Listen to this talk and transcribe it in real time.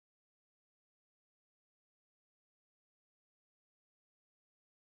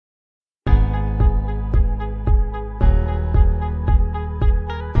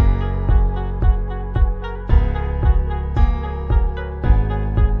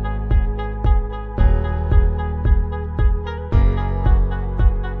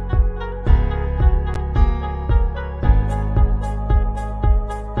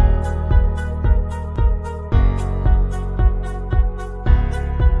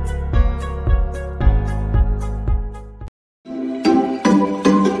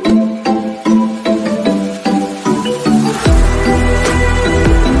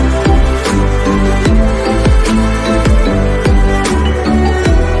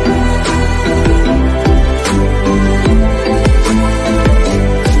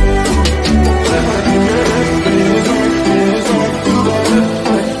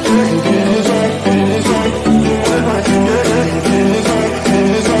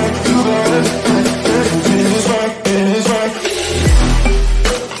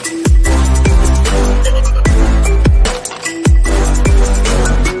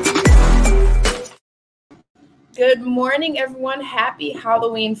everyone. Happy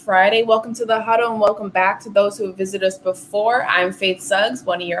Halloween Friday. Welcome to the Huddle and welcome back to those who have visited us before. I'm Faith Suggs,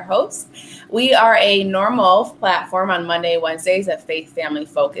 one of your hosts. We are a normal platform on Monday, Wednesdays at Faith Family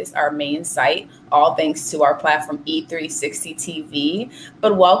Focus, our main site, all thanks to our platform E360 TV.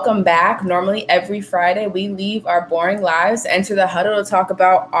 But welcome back. Normally every Friday, we leave our boring lives, enter the Huddle to talk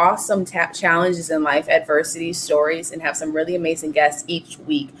about awesome challenges in life, adversity, stories, and have some really amazing guests each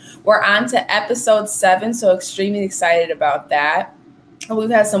week. We're on to episode 7, so extremely excited about that.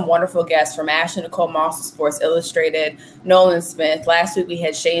 We've had some wonderful guests from Ashley Nicole Moss of Sports Illustrated, Nolan Smith. Last week we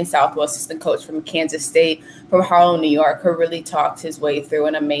had Shane Southwell, assistant coach from Kansas State, from Huddle, New York, who really talked his way through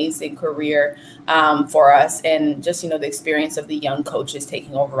an amazing career for us, and just, the experience of the young coaches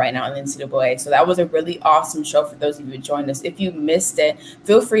taking over right now in the NCAA. So that was a really awesome show for those of you who joined us. If you missed it,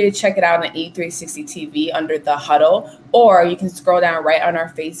 feel free to check it out on E360 TV under the Huddle, or you can scroll down right on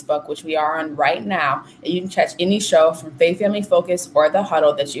our Facebook, which we are on right now, and you can catch any show from Faith Family Focus or the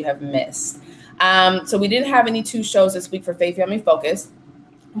Huddle that you have missed. So we didn't have any 2 shows this week for Faith Family Focus,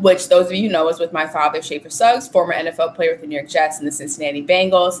 which those of you know is with my father, Schaefer Suggs, former NFL player with the New York Jets and the Cincinnati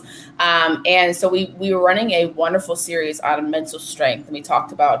Bengals. And so we were running a wonderful series on mental strength, and we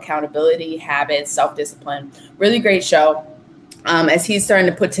talked about accountability, habits, self-discipline. Really great show. As he's starting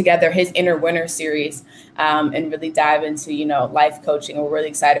to put together his Inner Winner series and really dive into, life coaching. We're really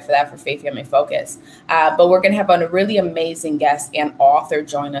excited for that for Faith Family Focus. But we're going to have a really amazing guest and author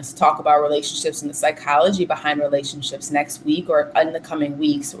join us to talk about relationships and the psychology behind relationships next week or in the coming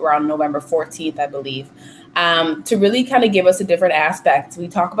weeks, around November 14th, I believe. To really kind of give us a different aspect. We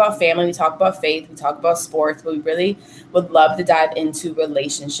talk about family, we talk about faith, we talk about sports, but we really would love to dive into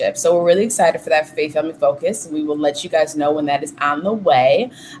relationships. So we're really excited for that Faith Family Focus, and we will let you guys know when that is on the way.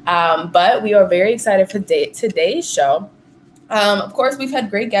 But we are very excited for today's show. Of course, we've had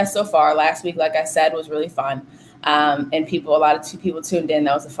great guests so far. Last week, like I said, was really fun. And a lot of people tuned in.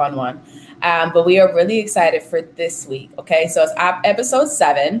 That was a fun one. But we are really excited for this week. Okay, so it's episode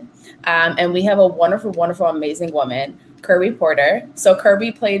 7. And we have a wonderful, wonderful, amazing woman, Kirby Porter. So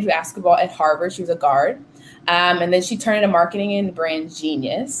Kirby played basketball at Harvard. She was a guard. And then she turned into marketing and brand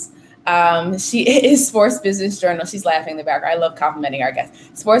genius. She is Sports Business Journal. She's laughing in the background. I love complimenting our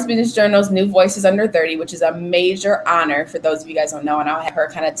guests. Sports Business Journal's New Voices Under 30, which is a major honor for those of you guys who don't know, and I'll have her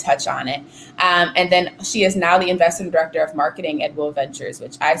kind of touch on it. And then she is now the investment director of marketing at Will Ventures,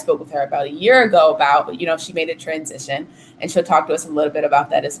 which I spoke with her about a year ago about, but she made a transition, and she'll talk to us a little bit about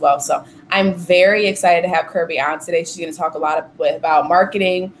that as well. So I'm very excited to have Kirby on today. She's going to talk a lot about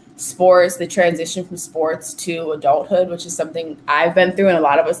marketing, sports, the transition from sports to adulthood, which is something I've been through and a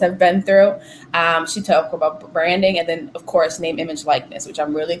lot of us have been through. She talked about branding and then, of course, name, image, likeness, which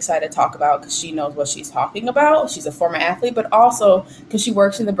I'm really excited to talk about because she knows what she's talking about. She's a former athlete, but also because she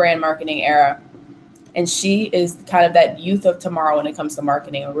works in the brand marketing era. And she is kind of that youth of tomorrow when it comes to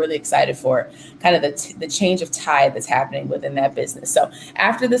marketing. I'm really excited for kind of the change of tide that's happening within that business. So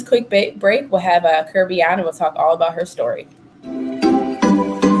after this quick break, we'll have Kirby on and we'll talk all about her story.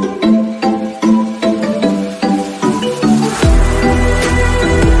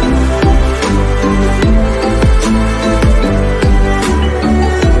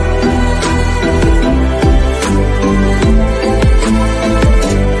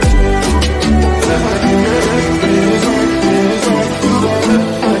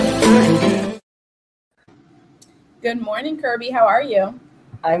 Good morning, Kirby. How are you?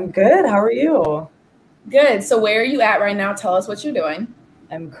 I'm good. How are you? Good. So where are you at right now? Tell us what you're doing.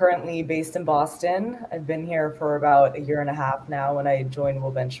 I'm currently based in Boston. I've been here for about a year and a half now when I joined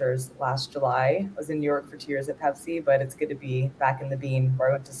Will Ventures last July. I was in New York for 2 years at Pepsi, but it's good to be back in the Bean where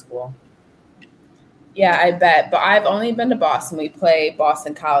I went to school. Yeah, I bet. But I've only been to Boston. We play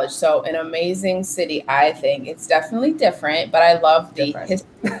Boston College. So an amazing city, I think. It's definitely different, but I love the history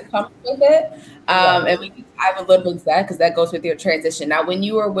that comes with it. And we can dive a little bit into that because that goes with your transition. Now, when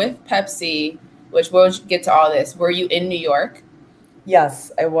you were with Pepsi, which we'll get to all this, were you in New York?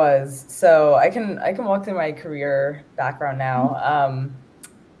 Yes, I was. So I can walk through my career background now.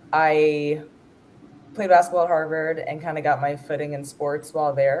 I played basketball at Harvard and kind of got my footing in sports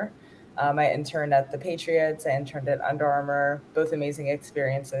while there. I interned at the Patriots. I interned at Under Armour, both amazing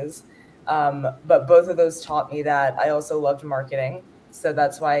experiences. But both of those taught me that I also loved marketing. So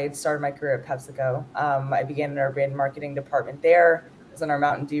that's why I started my career at PepsiCo. I began in our brand marketing department there. I was on our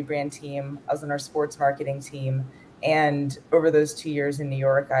Mountain Dew brand team. I was on our sports marketing team. And over those 2 years in New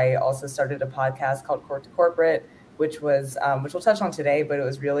York, I also started a podcast called Court to Corporate, which we'll touch on today, but it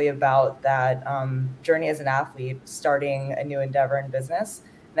was really about that journey as an athlete, starting a new endeavor in business.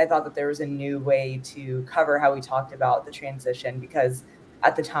 And I thought that there was a new way to cover how we talked about the transition because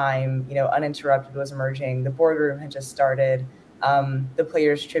at the time, Uninterrupted was emerging. The boardroom had just started. the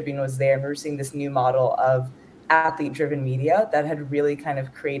Players Tribune was there, and we were seeing this new model of athlete-driven media that had really kind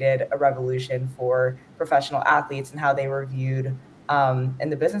of created a revolution for professional athletes and how they were viewed in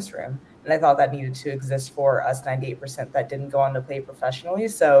the business room. And I thought that needed to exist for us 98% that didn't go on to play professionally.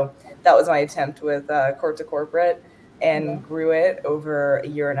 So that was my attempt with Court to Corporate, and grew it over a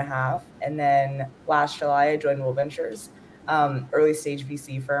year and a half. And then last July, I joined Will Ventures, early stage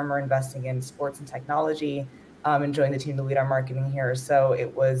VC firm. We're investing in sports and technology, and joined the team to lead our marketing here. So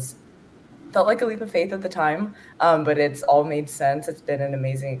it felt like a leap of faith at the time, but it's all made sense. It's been an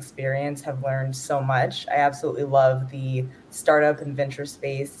amazing experience. Have learned so much. I absolutely love the startup and venture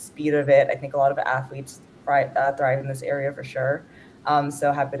space, speed of it. I think a lot of athletes thrive in this area for sure.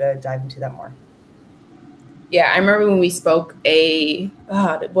 So happy to dive into that more. Yeah, I remember when we spoke it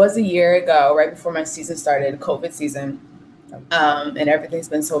was a year ago, right before my season started, COVID season, and everything's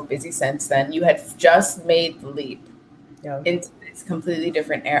been so busy since then. You had just made the leap into this completely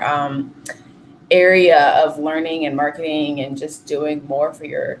different area of learning and marketing and just doing more for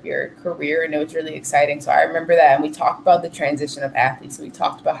your career, and it was really exciting. So I remember that, and we talked about the transition of athletes. We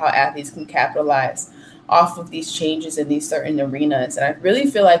talked about how athletes can capitalize off of these changes in these certain arenas. And I really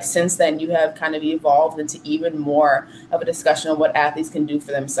feel like since then you have kind of evolved into even more of a discussion of what athletes can do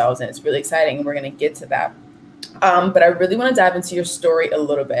for themselves. And it's really exciting. And we're going to get to that. But I really want to dive into your story a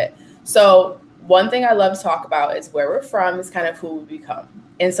little bit. So one thing I love to talk about is where we're from is kind of who we become.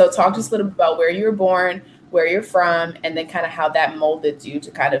 And so talk to us a little bit about where you were born, where you're from, and then kind of how that molded you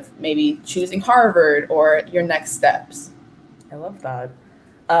to kind of maybe choosing Harvard or your next steps. I love that.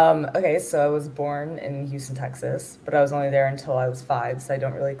 Okay, so I was born in Houston, Texas, but I was only there until I was 5, so I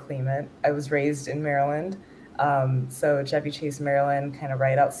don't really claim it. I was raised in Maryland, so Chevy Chase, Maryland, kind of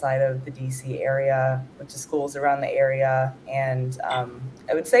right outside of the DC area, went to schools around the area, and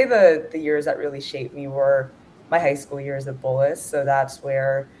I would say the years that really shaped me were my high school years at Bullis, so that's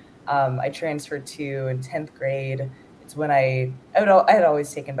where I transferred to in 10th grade. It's when I had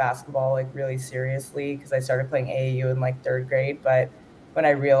always taken basketball like really seriously because I started playing AAU in like 3rd grade, but when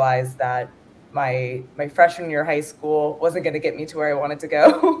I realized that my freshman year of high school wasn't going to get me to where I wanted to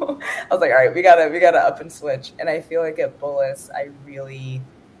go, I was like, all right, we gotta up and switch. And I feel like at Bullis, I really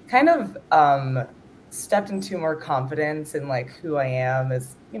kind of stepped into more confidence in like who I am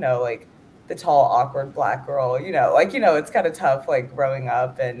as, like the tall, awkward Black girl, it's kind of tough, like growing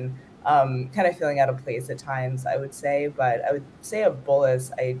up and kind of feeling out of place at times, I would say. But I would say at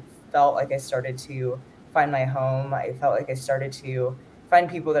Bullis, I felt like I started to find my home. I felt like I started to find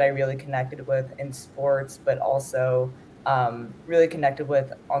people that I really connected with in sports, but also really connected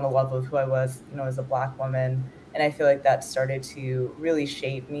with on the level of who I was, as a Black woman. And I feel like that started to really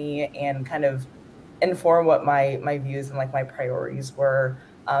shape me and kind of inform what my views and like my priorities were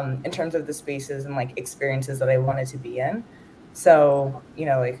in terms of the spaces and like experiences that I wanted to be in. So,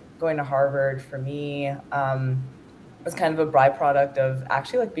 like going to Harvard for me was kind of a byproduct of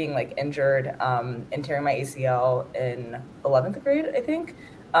actually like being like injured and tearing my ACL in 11th grade, I think.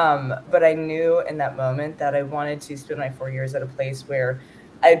 But I knew in that moment that I wanted to spend my 4 years at a place where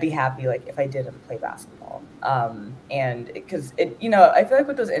I'd be happy, like if I didn't play basketball. And because I feel like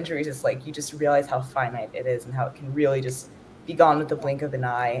with those injuries, it's like you just realize how finite it is and how it can really just be gone with the blink of an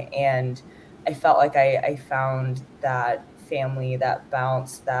eye. And I felt like I found that family, that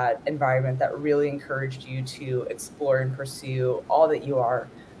bounce, that environment that really encouraged you to explore and pursue all that you are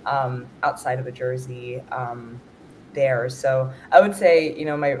outside of a jersey there. So I would say,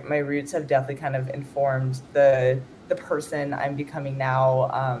 my roots have definitely kind of informed the person I'm becoming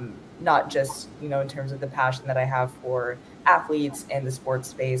now, not just, in terms of the passion that I have for athletes and the sports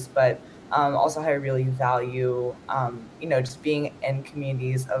space, but also how I really value, just being in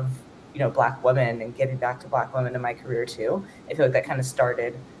communities of Black women and getting back to Black women in my career too. I feel like that kind of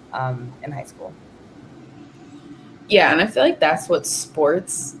started in high school. Yeah, and I feel like that's what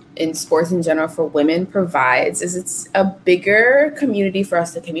sports in general for women provides, is it's a bigger community for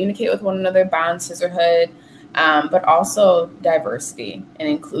us to communicate with one another, bond, sisterhood, but also diversity and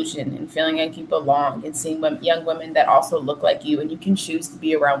inclusion and feeling like you belong and seeing young women that also look like you, and you can choose to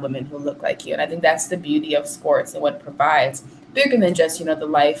be around women who look like you. And I think that's the beauty of sports and what it provides, bigger than just, the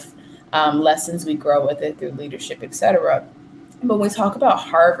life lessons we grow with it through leadership, etc. But when we talk about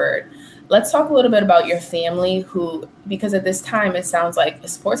Harvard, let's talk a little bit about your family because at this time, it sounds like the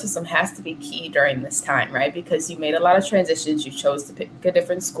sports system has to be key during this time, right? Because you made a lot of transitions, you chose to pick a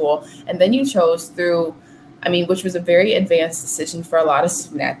different school, and then you chose which was a very advanced decision for a lot of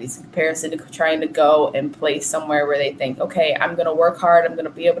student athletes in comparison to trying to go and play somewhere where they think, okay, I'm going to work hard, I'm going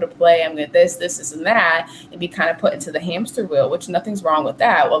to be able to play, I'm going to this, and that, and be kind of put into the hamster wheel, which nothing's wrong with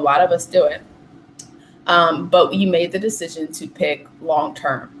that. Well, a lot of us do it. But you made the decision to pick long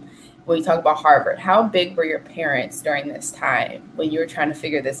term. When you talk about Harvard, how big were your parents during this time when you were trying to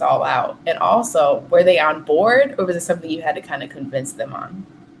figure this all out? And also, were they on board, or was it something you had to kind of convince them on?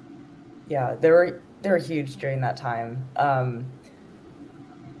 Yeah, they were huge during that time.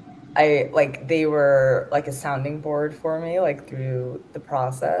 They were like a sounding board for me, like through the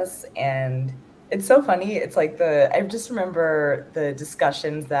process. And it's so funny. It's like I just remember the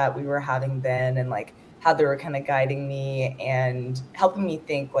discussions that we were having then, and like how they were kind of guiding me and helping me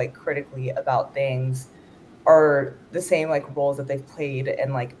think like critically about things, are the same like roles that they've played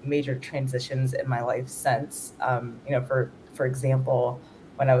in like major transitions in my life since. For example,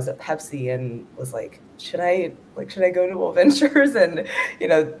 when I was at Pepsi and was like, should I go to Will Ventures? And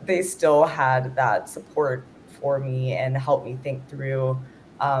they still had that support for me and helped me think through,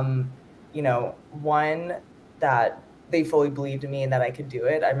 one, that they fully believed in me and that I could do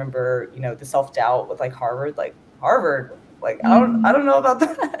it. I remember, the self-doubt with like Harvard, like I don't know about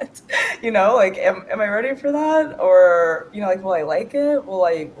that. Like am I ready for that? Or, like, will I like it? Will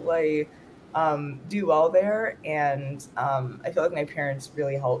I do well there? And I feel like my parents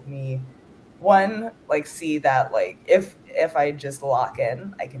really helped me, one, like see that like if I just lock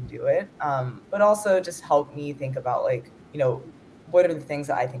in, I can do it. But also just help me think about like, what are the things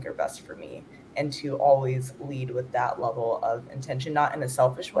that I think are best for me, and to always lead with that level of intention, not in a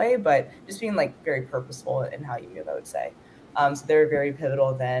selfish way, but just being like very purposeful in how you move, I would say. So they're very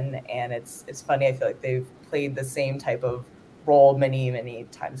pivotal then, and it's funny. I feel like they've played the same type of role many, many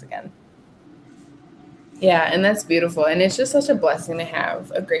times again. Yeah, and that's beautiful. And it's just such a blessing to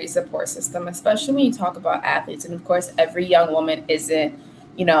have a great support system, especially when you talk about athletes. And of course, every young woman isn't,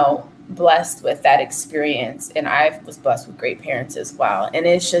 blessed with that experience. And I was blessed with great parents as well. And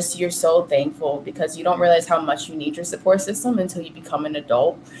it's just, you're so thankful because you don't realize how much you need your support system until you become an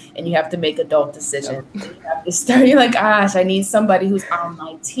adult and you have to make adult decisions. Yep. You have to start, you're like, gosh, I need somebody who's on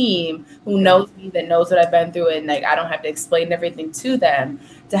my team, who knows me, that knows what I've been through. And like, I don't have to explain everything to them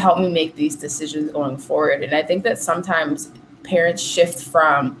to help me make these decisions going forward. And I think that sometimes parents shift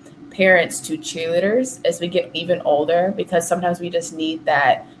from parents to cheerleaders as we get even older, because sometimes we just need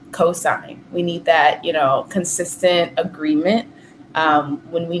that cosign. We need that, consistent agreement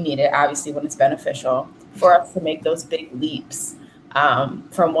when we need it, obviously when it's beneficial for us to make those big leaps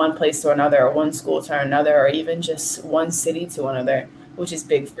from one place to another, or one school to another, or even just one city to another, which is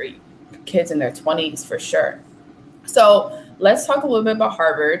big for kids in their 20s for sure. So let's talk a little bit about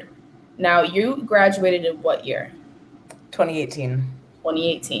Harvard. Now, you graduated in what year? 2018.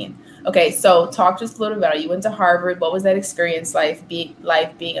 2018. Okay, so talk just a little bit about it. You went to Harvard. What was that experience like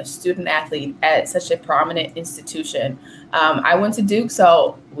being a student athlete at such a prominent institution? I went to Duke,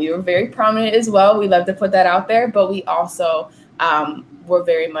 so we were very prominent as well. We love to put that out there, but we also were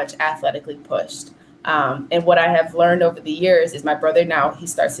very much athletically pushed. And what I have learned over the years is my brother now, he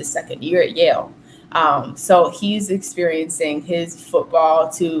starts his second year at Yale. So he's experiencing his football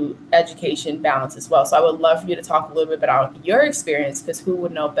to education balance as well. So I would love for you to talk a little bit about your experience, because who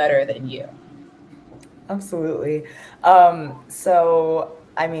would know better than you? Absolutely. So,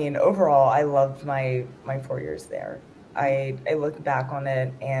 I mean, overall, I loved my 4 years there. I look back on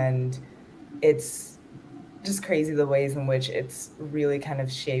it, and it's just crazy the ways in which it's really kind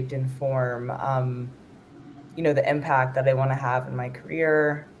of shaped and form, the impact that I want to have in my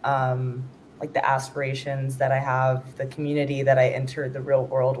career, like the aspirations that I have, the community that I entered the real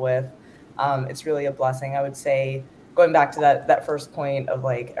world with. It's really a blessing. I would say, going back to that first point of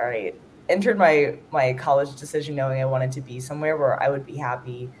like, all right, entered my college decision knowing I wanted to be somewhere where I would be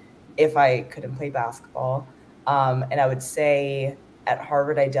happy if I couldn't play basketball. And I would say at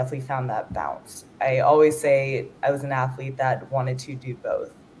Harvard, I definitely found that bounce. I always say I was an athlete that wanted to do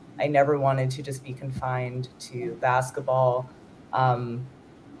both. I never wanted to just be confined to basketball,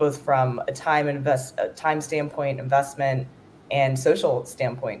 both from a time standpoint, investment, and social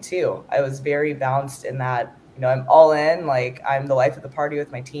standpoint too. I was very balanced in that, I'm all in, like I'm the life of the party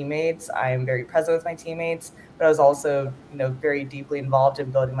with my teammates. I'm very present with my teammates, but I was also, very deeply involved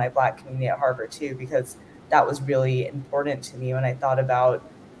in building my Black community at Harvard too, because that was really important to me when I thought about,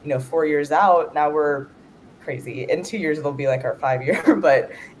 4 years out. Now we're crazy. In 2 years, it'll be like our 5-year,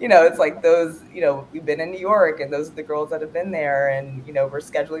 but, it's like those, we've been in New York, and those are the girls that have been there, and, we're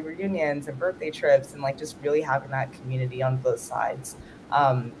scheduling reunions and birthday trips, and like just really having that community on both sides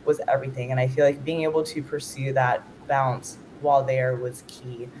was everything. And I feel like being able to pursue that bounce while there was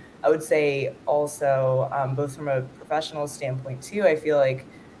key. I would say also, both from a professional standpoint too, I feel like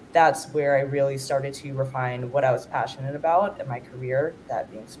that's where I really started to refine what I was passionate about in my career,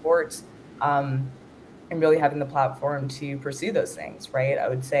 that being sports. And really having the platform to pursue those things, right? I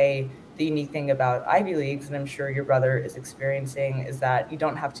would say the unique thing about Ivy Leagues, and I'm sure your brother is experiencing, is that you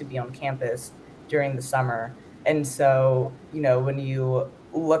don't have to be on campus during the summer. And so, you know, when you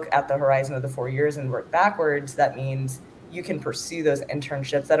look at the horizon of the 4 years and work backwards, that means you can pursue those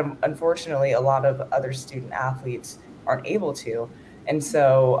internships that unfortunately a lot of other student athletes aren't able to. And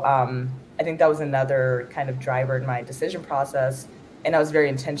so I think that was another kind of driver in my decision process. And I was very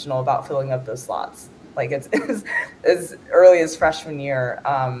intentional about filling up those slots. Like it's as early as freshman year,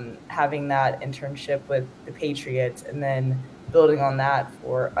 having that internship with the Patriots, and then building on that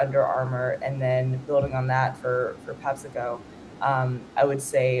for Under Armour, and then building on that for PepsiCo. I would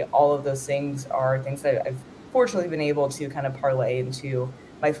say all of those things are things that I've fortunately been able to kind of parlay into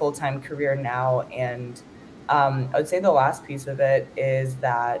my full-time career now. And I would say the last piece of it is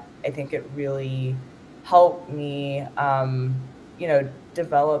that I think it really helped me, you know,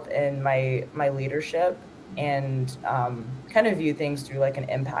 develop in my leadership and kind of view things through like an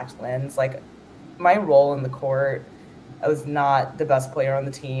impact lens. Like my role in the court, I was not the best player on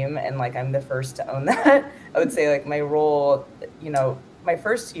the team, and like I'm the first to own that. I would say like my role, you know, my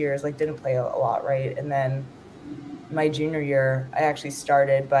first years like didn't play a lot, right? And then my junior year I actually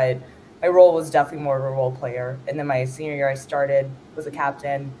started, but my role was definitely more of a role player. And then my senior year I started, was a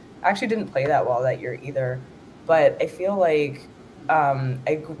captain. I actually didn't play that well that year either, but I feel like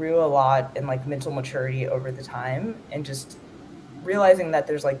I grew a lot in like mental maturity over the time, and just realizing that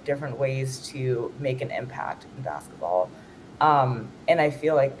there's like different ways to make an impact in basketball. And I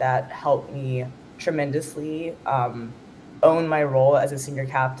feel like that helped me tremendously own my role as a senior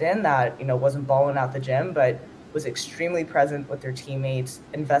captain that, you know, wasn't balling out the gym, but was extremely present with their teammates,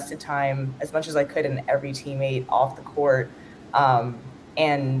 invested time as much as I could in every teammate off the court,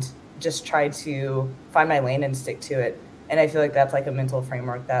 and just tried to find my lane and stick to it. And I feel like that's like a mental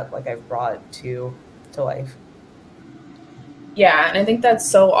framework that like I've brought to life. Yeah, and I think that's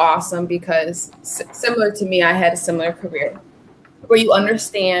so awesome because similar to me, I had a similar career where you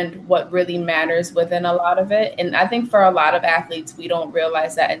understand what really matters within a lot of it. And I think for a lot of athletes, we don't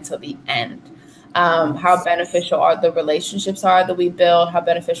realize that until the end. How beneficial are the relationships are that we build, how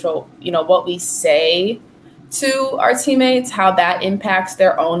beneficial, you know, what we say to our teammates, how that impacts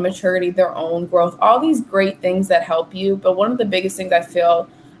their own maturity, their own growth, all these great things that help you. But one of the biggest things I feel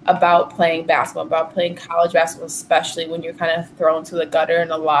about playing basketball, about playing college basketball, especially when you're kind of thrown to the gutter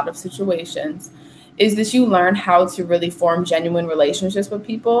in a lot of situations, is that you learn how to really form genuine relationships with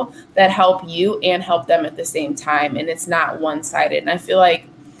people that help you and help them at the same time. And it's not one-sided. And I feel like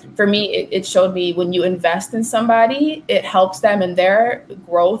for me, it showed me when you invest in somebody, it helps them in their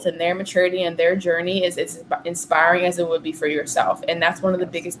growth and their maturity and their journey is as inspiring as it would be for yourself. And that's one of the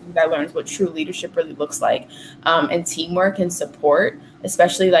biggest things I learned is what true leadership really looks like, and teamwork and support,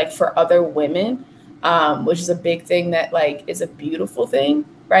 especially like for other women, which is a big thing that like is a beautiful thing,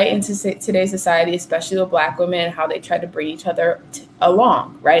 right? Into today's society, especially with Black women, and how they try to bring each other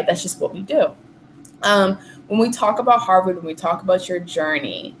along, right? That's just what we do. When we talk about Harvard, when we talk about your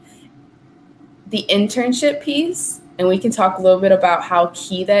journey, the internship piece, and we can talk a little bit about how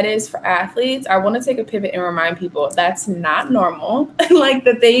key that is for athletes. I want to take a pivot and remind people that's not normal. Like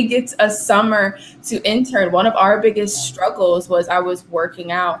that they get a summer to intern. One of our biggest struggles was I was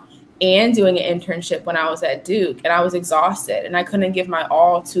working out and doing an internship when I was at Duke, and I was exhausted and I couldn't give my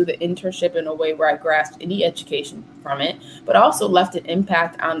all to the internship in a way where I grasped any education from it, but also left an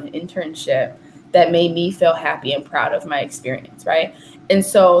impact on the internship that made me feel happy and proud of my experience, right? And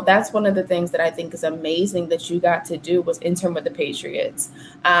so that's one of the things that I think is amazing that you got to do was intern with the Patriots,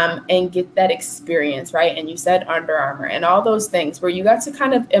 and get that experience, right? And you said Under Armour and all those things where you got to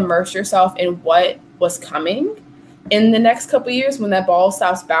kind of immerse yourself in what was coming in the next couple of years when that ball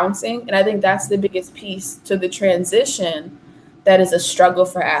stops bouncing. And I think that's the biggest piece to the transition that is a struggle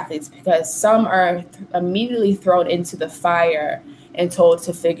for athletes, because some are immediately thrown into the fire and told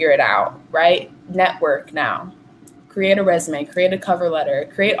to figure it out, right? Network now. Create a resume, create a cover letter,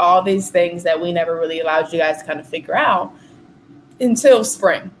 create all these things that we never really allowed you guys to kind of figure out until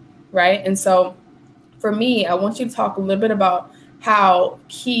spring, right? And so for me, I want you to talk a little bit about how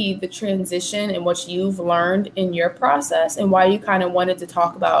key the transition and what you've learned in your process and why you kind of wanted to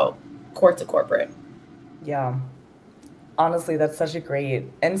talk about court to corporate. Yeah. Honestly, that's such a great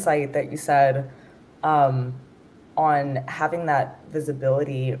insight that you said on having that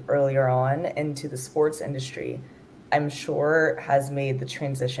visibility earlier on into the sports industry. I'm sure has made the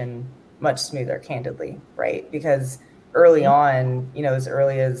transition much smoother, candidly, right? Because early on, you know, as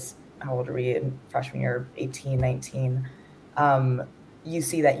early as, how old are we in freshman year, 18, 19, you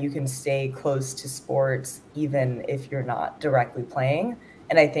see that you can stay close to sports even if you're not directly playing.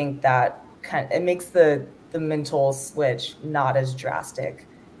 And I think that it makes the mental switch not as drastic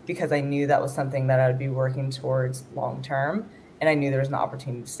because I knew that was something that I would be working towards long term, and I knew there was an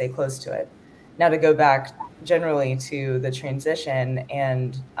opportunity to stay close to it. Now, to go back generally to the transition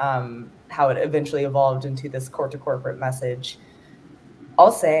and how it eventually evolved into this court to corporate message,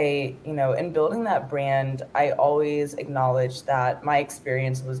 I'll say, in building that brand, I always acknowledged that my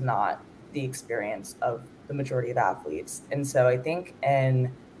experience was not the experience of the majority of athletes. And so I think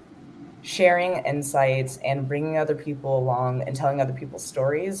in sharing insights and bringing other people along and telling other people's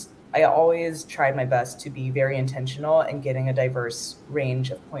stories, I always tried my best to be very intentional in getting a diverse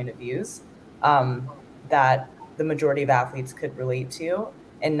range of point of views that the majority of athletes could relate to,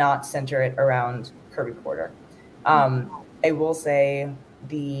 and not center it around Kirby Porter. I will say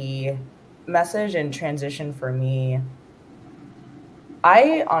the message and transition for me,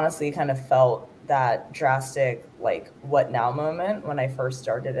 I honestly kind of felt that drastic, like, what now moment when I first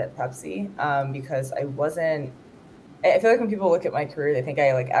started at Pepsi, because I feel like when people look at my career, they think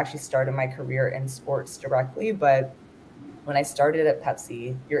I like actually started my career in sports directly. But when I started at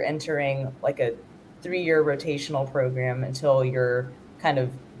Pepsi, you're entering like a 3-year rotational program until you're kind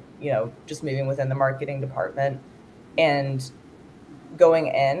of, just moving within the marketing department. And going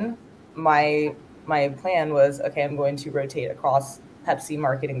in, my plan was, okay, I'm going to rotate across Pepsi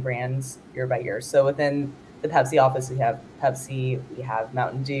marketing brands year by year. So within the Pepsi office, we have Pepsi, we have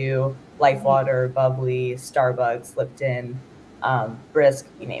Mountain Dew, Life Water, Bubbly, Starbucks, Lipton, Brisk,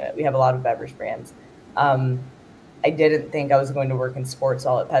 you name it. We have a lot of beverage brands. I didn't think I was going to work in sports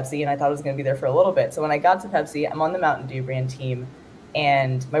all at Pepsi, and I thought I was going to be there for a little bit. So when I got to Pepsi, I'm on the Mountain Dew brand team,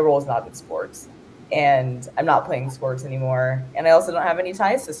 and my role is not in sports. And I'm not playing sports anymore. And I also don't have any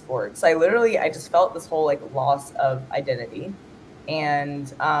ties to sports. So I just felt this whole like loss of identity. And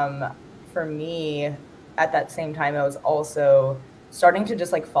for me, at that same time, I was also starting to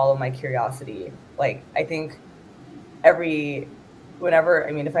just like follow my curiosity. Like, I think if I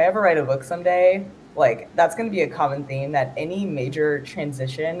ever write a book someday, like, that's going to be a common theme, that any major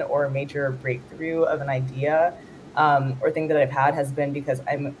transition or major breakthrough of an idea or thing that I've had has been because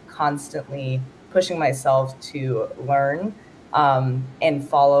I'm constantly pushing myself to learn and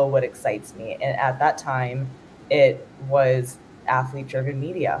follow what excites me. And at that time, it was athlete-driven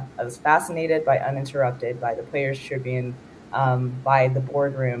media. I was fascinated by Uninterrupted, by the Players Tribune, by the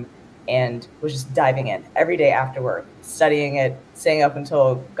Boardroom, and was just diving in every day after work, studying it, staying up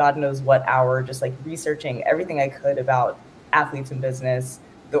until God knows what hour, just like researching everything I could about athletes in business,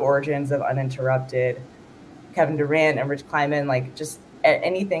 the origins of Uninterrupted, Kevin Durant and Rich Kleiman, like just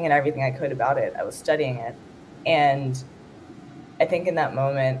anything and everything I could about it. I was studying it. And I think in that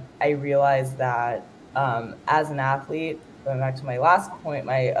moment, I realized that as an athlete, going back to my last point,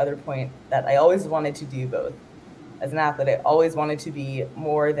 my other point, that I always wanted to do both. As an athlete, I always wanted to be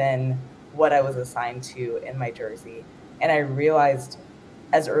more than what I was assigned to in my jersey. And I realized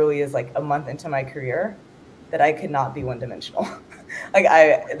as early as like a month into my career that I could not be one-dimensional.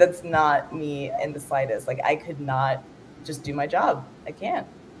 That's not me in the slightest. Like, I could not just do my job. I can't.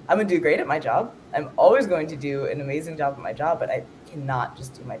 I'm gonna do great at my job. I'm always going to do an amazing job at my job, but I cannot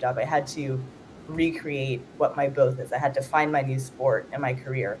just do my job. I had to recreate what my both is. I had to find my new sport in my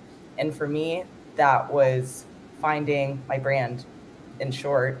career. And for me, that was finding my brand. In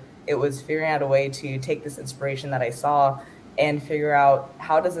short, it was figuring out a way to take this inspiration that I saw and figure out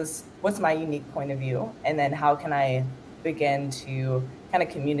what's my unique point of view, and then how can I begin to kind of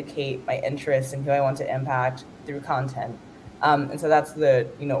communicate my interests and who I want to impact through content. And so that's the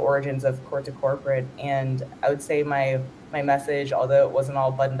origins of Court to Corporate. And I would say my message, although it wasn't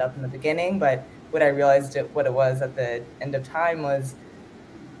all buttoned up in the beginning, but what I realized what it was at the end of time was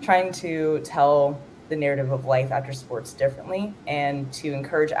trying to tell the narrative of life after sports differently, and to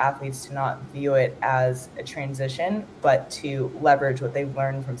encourage athletes to not view it as a transition, but to leverage what they've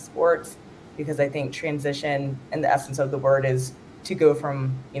learned from sports. Because I think transition, in the essence of the word, is to go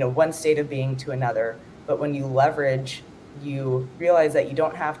from one state of being to another. But when you leverage, you realize that you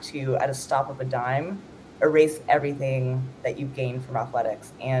don't have to, at a stop of a dime, erase everything that you've gained from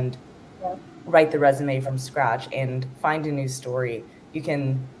athletics and write the resume from scratch and find a new story. You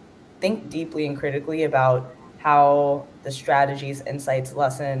can think deeply and critically about how the strategies, insights,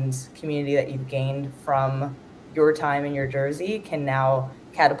 lessons, community that you've gained from your time in your jersey can now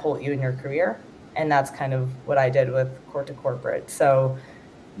catapult you in your career. And that's kind of what I did with Court to Corporate. So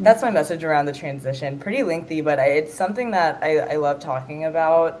that's my message around the transition. Pretty lengthy, but it's something that I love talking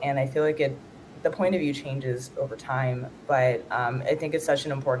about. And I feel like the point of view changes over time. But I think it's such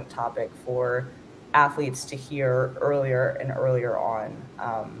an important topic for athletes to hear earlier and earlier on,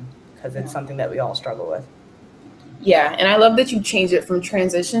 because it's something that we all struggle with. Yeah, and I love that you changed it from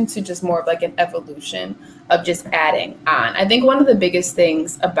transition to just more of like an evolution of just adding on. I think one of the biggest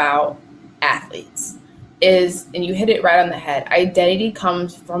things about athletes is, and you hit it right on the head, identity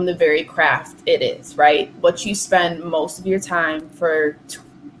comes from the very craft it is, right? What you spend most of your time for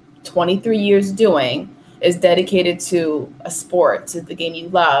 23 years doing is dedicated to a sport, to the game you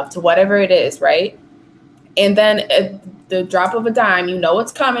love, to whatever it is, right? And then at the drop of a dime, you know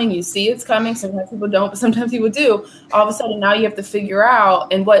it's coming, you see it's coming. Sometimes people don't, but sometimes people do. All of a sudden, now you have to figure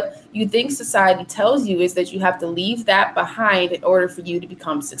out, and what you think society tells you is that you have to leave that behind in order for you to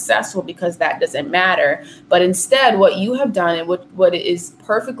become successful, because that doesn't matter. But instead, what you have done, and what is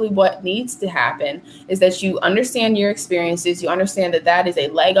perfectly what needs to happen, is that you understand your experiences, you understand that that is a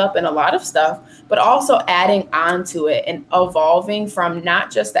leg up in a lot of stuff, but also adding on to it and evolving from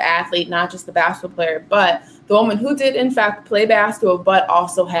not just the athlete, not just the basketball player, but the woman who did in fact play basketball, but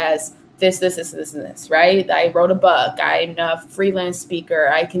also has this, and this, right? I wrote a book, I'm a freelance speaker,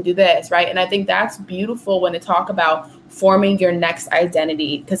 I can do this, right? And I think that's beautiful when they talk about forming your next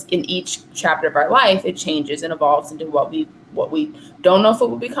identity, because in each chapter of our life, it changes and evolves into what we don't know if it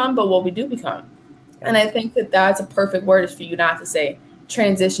will become, but what we do become. And I think that that's a perfect word for you not to say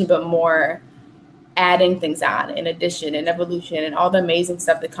transition, but more adding things on, in addition and evolution and all the amazing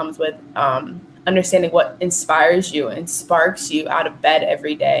stuff that comes with understanding what inspires you and sparks you out of bed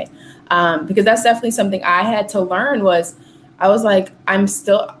every day. Because that's definitely something I had to learn. I was like, I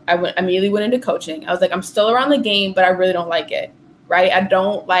immediately went into coaching. I was like, I'm still around the game, but I really don't like it, right? I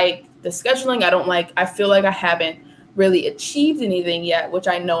don't like the scheduling. I feel like I haven't really achieved anything yet, which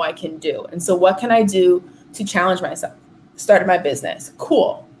I know I can do. And so what can I do to challenge myself? Started my business.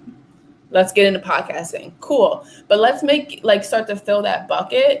 Cool. Let's get into podcasting. Cool. But let's start to fill that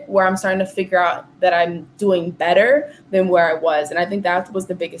bucket where I'm starting to figure out that I'm doing better than where I was. And I think that was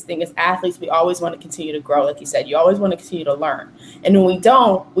the biggest thing. As athletes, we always want to continue to grow. Like you said, you always want to continue to learn. And when we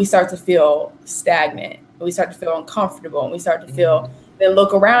don't, we start to feel stagnant. We start to feel uncomfortable. And we start to feel, then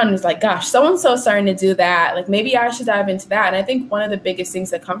look around and it's like, gosh, so-and-so starting to do that. Like maybe I should dive into that. And I think one of the biggest things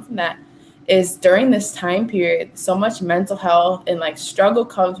that come from that is during this time period, so much mental health and like struggle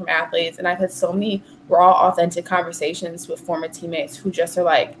comes from athletes. And I've had so many raw, authentic conversations with former teammates who just are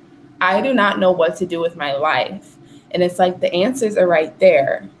like, I do not know what to do with my life. And it's like the answers are right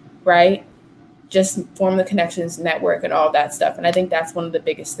there, right? Just form the connections, network, and all that stuff. And I think that's one of the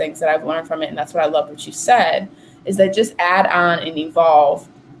biggest things that I've learned from it. And that's what I love what you said, is that just add on and evolve,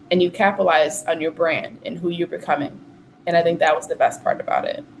 and you capitalize on your brand and who you're becoming. And I think that was the best part about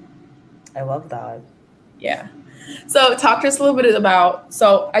it. I love that. Yeah. So talk to us a little bit about,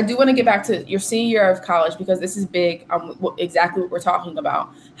 so I do want to get back to your senior year of college, because this is big, exactly what we're talking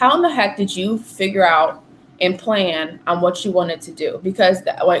about. How in the heck did you figure out and plan on what you wanted to do? Because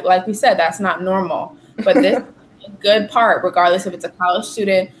like we said, that's not normal, but this is a good part, regardless if it's a college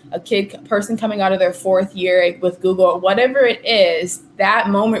student, person coming out of their fourth year with Google, whatever it is, that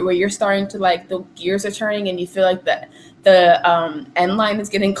moment where you're starting to like, the gears are turning and you feel like the end line is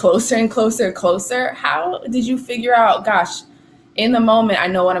getting closer and closer and closer. How did you figure out, gosh, in the moment, I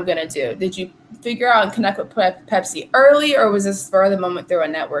know what I'm going to do? Did you figure out and connect with Pepsi early, or was this spur of the moment through a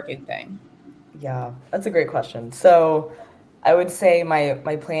networking thing? Yeah, that's a great question. So I would say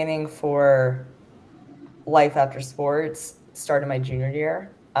my planning for life after sports started my junior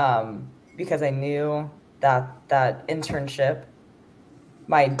year, because I knew that internship,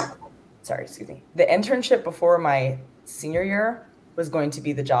 the internship before my senior year was going to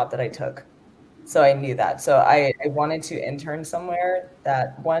be the job that I took. So I knew that. So I wanted to intern somewhere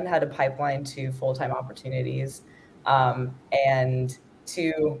that, one, had a pipeline to full-time opportunities, and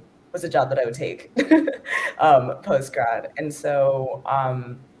two, was a job that I would take post-grad. And so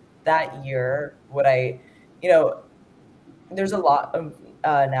that year, there's a lot of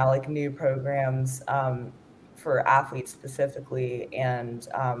now like new programs for athletes specifically, and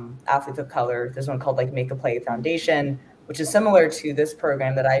athletes of color. There's one called like Make a Play Foundation, which is similar to this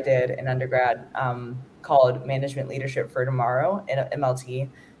program that I did in undergrad, called Management Leadership for Tomorrow, in MLT.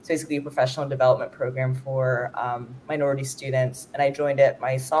 It's basically a professional development program for minority students. And I joined it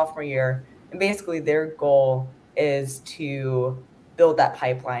my sophomore year. And basically their goal is to build that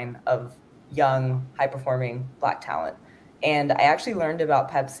pipeline of young, high-performing Black talent. And I actually learned about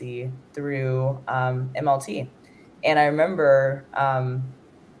Pepsi through MLT. And I remember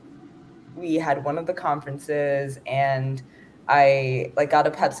we had one of the conferences, and I got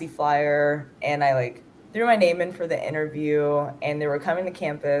a Pepsi flyer, and I threw my name in for the interview, and they were coming to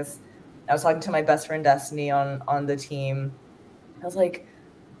campus. I was talking to my best friend Destiny on the team. I was like,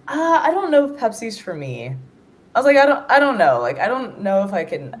 I don't know if Pepsi's for me. I was like, I don't know. I don't know if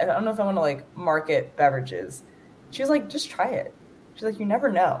I want to market beverages. she was like, just try it. She's like, you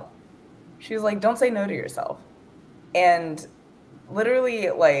never know. She was like, don't say no to yourself. And literally,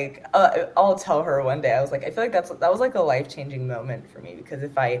 like, I'll tell her one day, I was like, I feel like that was like a life-changing moment for me, because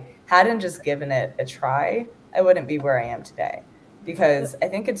if I hadn't just given it a try, I wouldn't be where I am today. Because I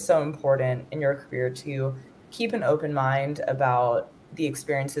think it's so important in your career to keep an open mind about the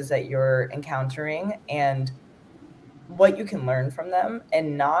experiences that you're encountering and what you can learn from them,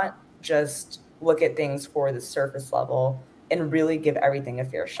 and not just look at things for the surface level and really give everything a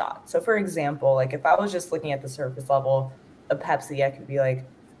fair shot. So for example, like if I was just looking at the surface level of Pepsi, I could be like,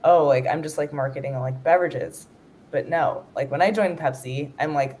 oh, like I'm just like marketing like beverages. But no, like when I joined Pepsi,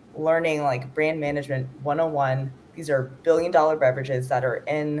 I'm like learning like brand management 101. These are billion-dollar beverages that are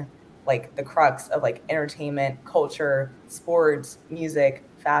in like the crux of like entertainment, culture, sports, music,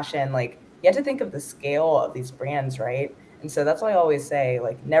 fashion. Like you have to think of the scale of these brands, right? And so that's why I always say,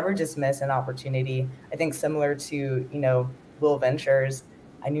 like, never dismiss an opportunity. I think similar to, Will Ventures,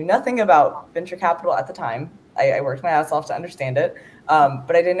 I knew nothing about venture capital at the time. I worked my ass off to understand it,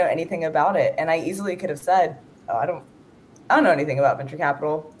 but I didn't know anything about it. And I easily could have said, oh, I don't know anything about venture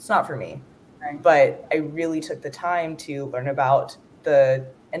capital. It's not for me. Right. But I really took the time to learn about the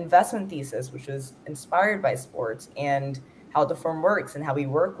investment thesis, which was inspired by sports, and how the firm works and how we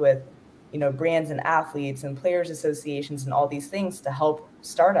work with brands and athletes and players associations and all these things to help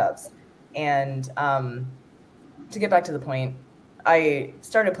startups. And to get back to the point, I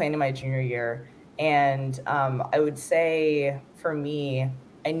started playing in my junior year. And I would say for me,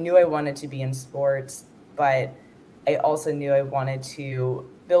 I knew I wanted to be in sports, but I also knew I wanted to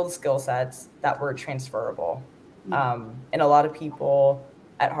build skill sets that were transferable. And a lot of people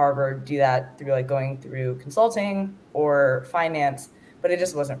at Harvard do that through like going through consulting or finance, but it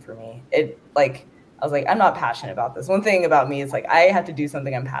just wasn't for me. I was like, I'm not passionate about this. One thing about me is like, I have to do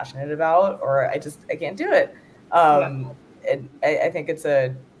something I'm passionate about, or I can't do it. And I think it's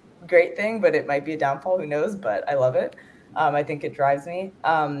a great thing, but it might be a downfall, who knows, but I love it. I think it drives me.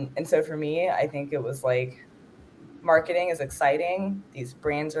 And so for me, I think it was like, marketing is exciting. These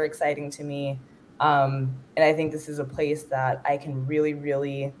brands are exciting to me. And I think this is a place that I can really,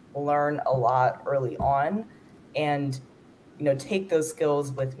 really learn a lot early on, and take those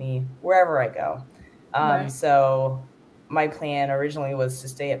skills with me wherever I go. Right. So my plan originally was to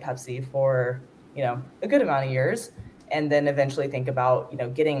stay at Pepsi for, a good amount of years, and then eventually think about,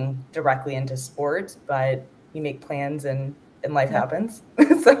 getting directly into sports, but you make plans and life happens.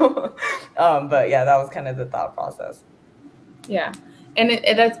 So, but yeah, that was kind of the thought process. Yeah. And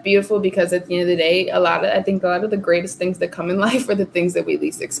that's beautiful, because at the end of the day, I think a lot of the greatest things that come in life are the things that we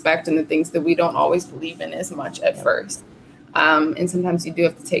least expect, and the things that we don't always believe in as much at first. And sometimes you do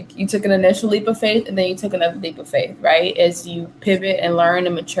have to you took an initial leap of faith, and then you took another leap of faith, right? As you pivot and learn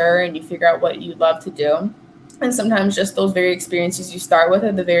and mature, and you figure out what you love to do. And sometimes just those very experiences you start with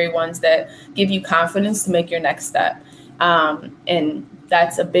are the very ones that give you confidence to make your next step. And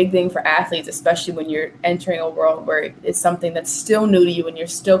that's a big thing for athletes, especially when you're entering a world where it's something that's still new to you and you're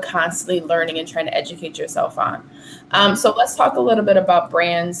still constantly learning and trying to educate yourself on. So let's talk a little bit about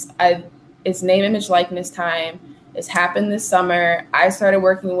brands. It's name, image, likeness time. It's happened this summer. I started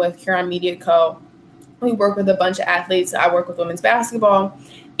working with Huron Media Co. We work with a bunch of athletes. I work with women's basketball,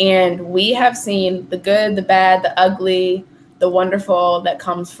 and we have seen the good, the bad, the ugly, the wonderful that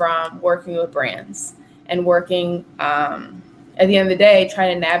comes from working with brands and working, at the end of the day,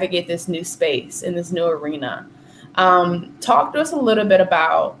 trying to navigate this new space in this new arena. Talk to us a little bit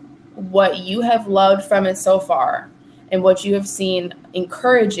about what you have loved from it so far, and what you have seen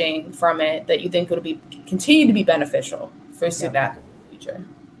encouraging from it that you think will continue to be beneficial for student athletes in the future.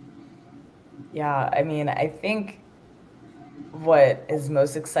 Yeah, I mean, I think what is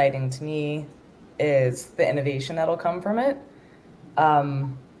most exciting to me is the innovation that'll come from it.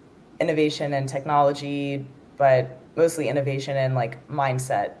 Innovation in technology, but mostly innovation in like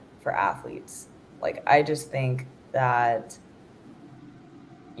mindset for athletes. Like, I just think that,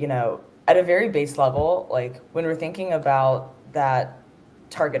 at a very base level, like when we're thinking about that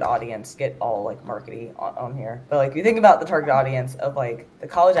target audience, get all like marketing on here, but like you think about the target audience of like the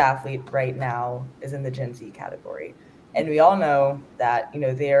college athlete right now is in the Gen Z category. And we all know that,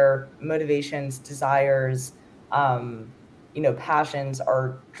 their motivations, desires, passions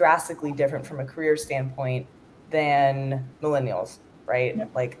are drastically different from a career standpoint than millennials, right?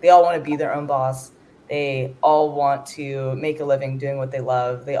 Yep. Like they all want to be their own boss. They all want to make a living doing what they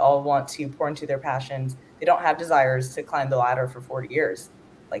love. They all want to pour into their passions. They don't have desires to climb the ladder for 40 years.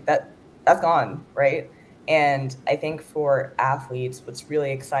 Like that's gone, right? And I think for athletes, what's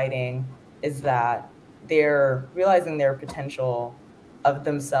really exciting is that they're realizing their potential of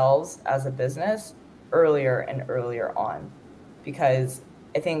themselves as a business, earlier and earlier on, because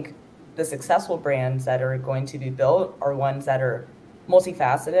I think the successful brands that are going to be built are ones that are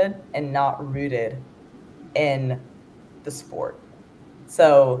multifaceted and not rooted in the sport.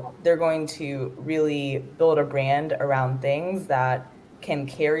 So they're going to really build a brand around things that can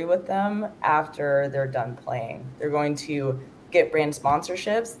carry with them after they're done playing. They're going to get brand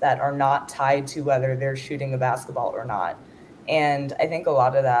sponsorships that are not tied to whether they're shooting a basketball or not. And I think a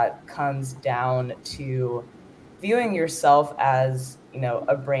lot of that comes down to viewing yourself as,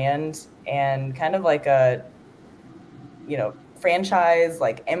 a brand and kind of like a, franchise,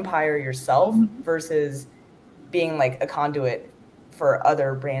 like empire yourself versus being like a conduit for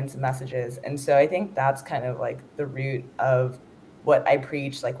other brands' messages. And so I think that's kind of like the root of what I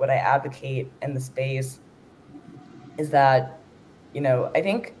preach, like what I advocate in the space, is that, I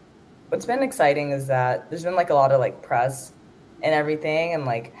think what's been exciting is that there's been like a lot of like press and everything and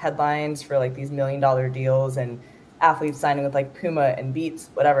like headlines for like these $1 million deals and athletes signing with like Puma and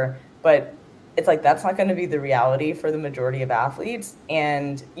Beats, whatever. But it's like that's not going to be the reality for the majority of athletes.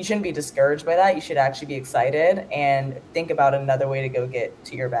 And you shouldn't be discouraged by that. You should actually be excited and think about another way to go get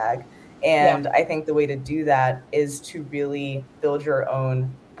to your bag. And I think the way to do that is to really build your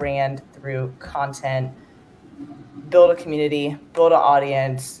own brand through content, build a community, build an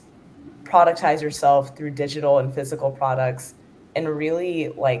audience, productize yourself through digital and physical products, and really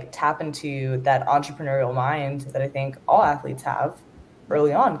like tap into that entrepreneurial mind that I think all athletes have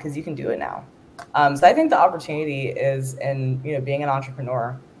early on, because you can do it now. So I think the opportunity is in, being an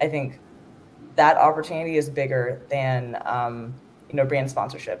entrepreneur. I think that opportunity is bigger than, brand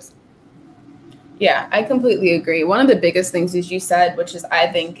sponsorships. Yeah, I completely agree. One of the biggest things, as you said, which is I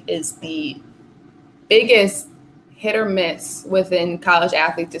think is the biggest hit or miss within college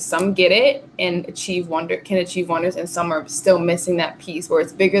athletes, is some get it and can achieve wonders, and some are still missing that piece where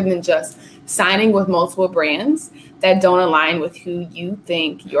it's bigger than just signing with multiple brands that don't align with who you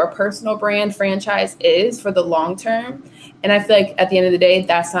think your personal brand franchise is for the long term. And I feel like at the end of the day,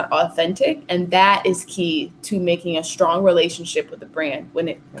 that's not authentic. And that is key to making a strong relationship with the brand when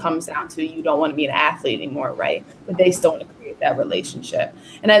it comes down to you don't want to be an athlete anymore, right? But they still want to create that relationship.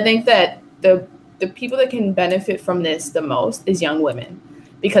 And I think that the people that can benefit from this the most is young women,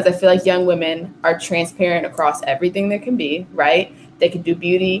 because I feel like young women are transparent across everything there can be, right? They can do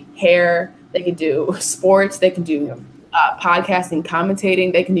beauty, hair, they can do sports, they can do podcasting,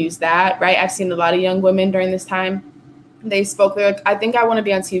 commentating, they can use that, right? I've seen a lot of young women during this time. They're like, I think I want to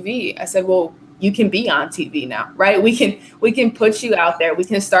be on TV. I said, well, you can be on TV now, right? We can put you out there. We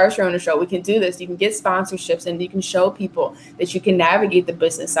can start your own show. We can do this. You can get sponsorships and you can show people that you can navigate the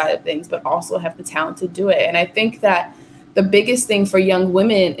business side of things, but also have the talent to do it. And I think that the biggest thing for young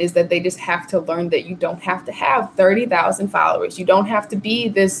women is that they just have to learn that you don't have to have 30,000 followers. You don't have to be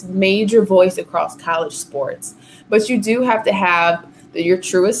this major voice across college sports, but you do have to have your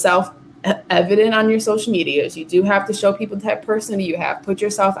truest self evident on your social medias. You do have to show people the type of person you have, put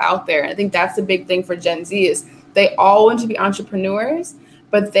yourself out there. And I think that's the big thing for Gen Z is they all want to be entrepreneurs,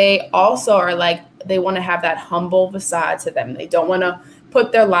 but they also are like, they want to have that humble facade to them. They don't want to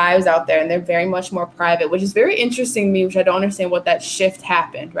put their lives out there, and they're very much more private, which is very interesting to me, which I don't understand what that shift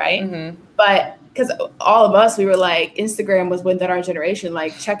happened, right? Mm-hmm. But because all of us, we were like, Instagram was within our generation,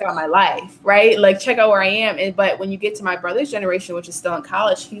 like, check out my life, right? Like, check out where I am. But when you get to my brother's generation, which is still in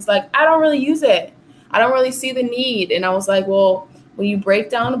college, he's like, I don't really use it. I don't really see the need. And I was like, well, when you break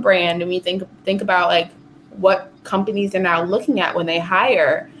down a brand and we think about like what companies are now looking at when they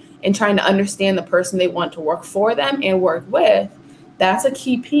hire and trying to understand the person they want to work for them and work with, that's a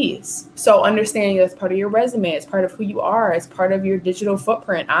key piece. So understanding that's part of your resume, it's part of who you are, it's part of your digital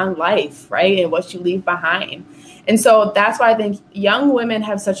footprint on life, right? And what you leave behind. And so that's why I think young women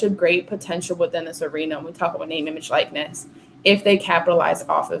have such a great potential within this arena. When we talk about name, image, likeness, if they capitalize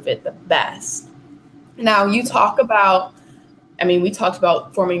off of it the best. Now you talk about, we talked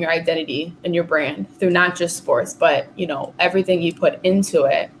about forming your identity and your brand through not just sports, but everything you put into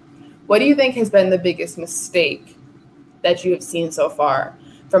it. What do you think has been the biggest mistake that you have seen so far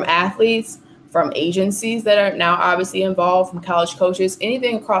from athletes, from agencies that are now obviously involved, from college coaches,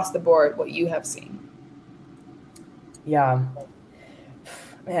 anything across the board, what you have seen? Yeah,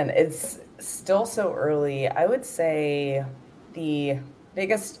 man, it's still so early. I would say the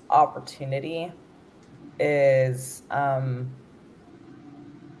biggest opportunity is,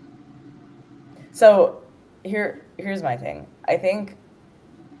 so here's my thing. I think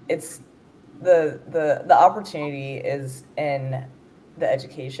it's the opportunity is in the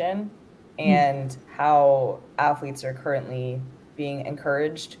education and how athletes are currently being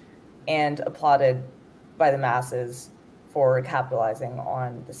encouraged and applauded by the masses for capitalizing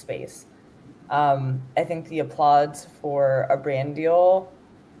on the space. I think the applauds for a brand deal,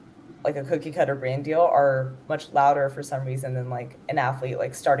 like a cookie cutter brand deal, are much louder for some reason than like an athlete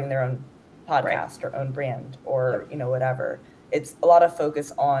like starting their own podcast or own brand or, you know, whatever. It's a lot of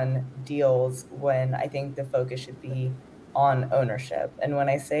focus on deals when I think the focus should be on ownership. And when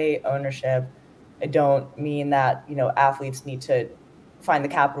I say ownership, I don't mean that, you know, athletes need to find the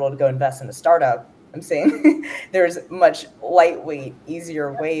capital to go invest in a startup. I'm saying there's much lightweight,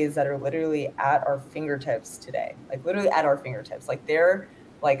 easier ways that are literally at our fingertips today, like literally at our fingertips. Like they're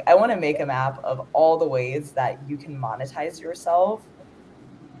like, I want to make a map of all the ways that you can monetize yourself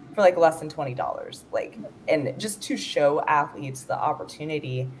for like less than $20, like, and just to show athletes the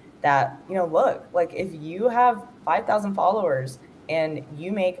opportunity that, you know, look, like if you have 5,000 followers and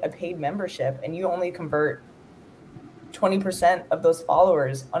you make a paid membership and you only convert 20% of those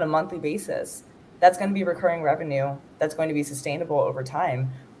followers on a monthly basis, that's going to be recurring revenue that's going to be sustainable over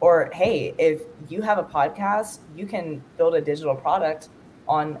time. Or, hey, if you have a podcast, you can build a digital product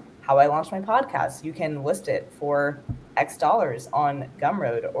on how I launched my podcast. You can list it for X dollars on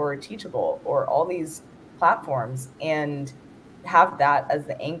Gumroad or Teachable or all these platforms and have that as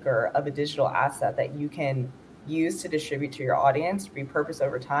the anchor of a digital asset that you can use to distribute to your audience, repurpose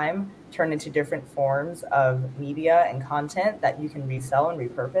over time, turn into different forms of media and content that you can resell and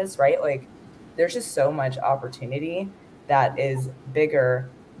repurpose, right? Like there's just so much opportunity that is bigger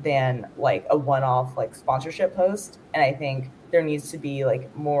than like a one-off like sponsorship post. And I think there needs to be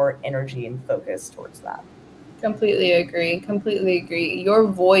like more energy and focus towards that. Completely agree. Your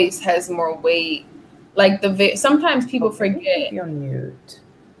voice has more weight. Like sometimes people forget. Be on mute.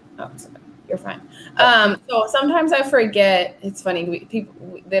 Oh, sorry. You're fine. So sometimes I forget. It's funny.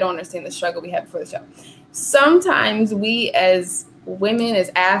 People they don't understand the struggle we had before the show. Sometimes we as women,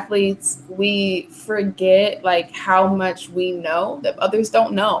 as athletes, we forget like how much we know that others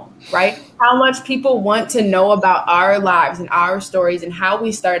don't know, right? How much people want to know about our lives and our stories and how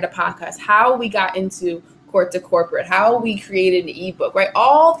we started a podcast, how we got into court to corporate, how we created an ebook, right?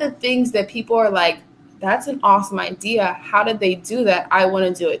 All the things that people are like, that's an awesome idea. How did they do that? I want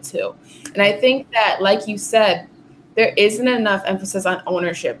to do it too. And I think that, like you said, there isn't enough emphasis on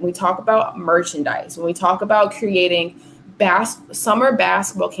ownership. When we talk about merchandise, when we talk about creating summer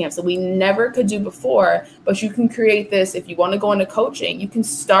basketball camps that we never could do before, but you can create this. If you want to go into coaching, you can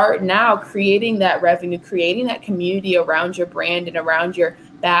start now creating that revenue, creating that community around your brand and around your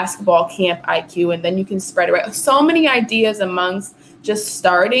basketball camp IQ, and then you can spread it right. So many ideas amongst just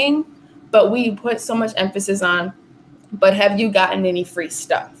starting, but we put so much emphasis on, but have you gotten any free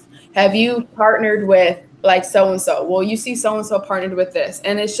stuff? Have you partnered with like so-and-so? Well, you see so-and-so partnered with this.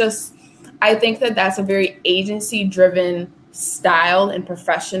 And it's just, I think that that's a very agency-driven style and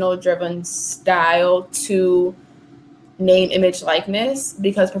professional-driven style to name, image, likeness,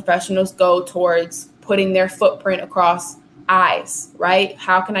 because professionals go towards putting their footprint across eyes, right?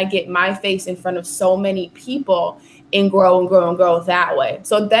 How can I get my face in front of so many people and grow and grow and grow that way?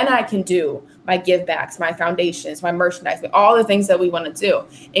 So then I can do my give backs, my foundations, my merchandise, all the things that we want to do.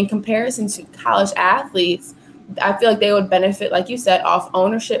 In comparison to college athletes, I feel like they would benefit, like you said, off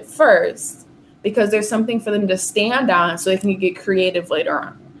ownership first, because there's something for them to stand on so they can get creative later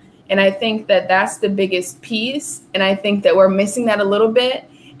on. And I think that that's the biggest piece. And I think that we're missing that a little bit.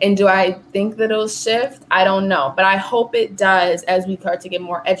 And do I think that it'll shift? I don't know. But I hope it does as we start to get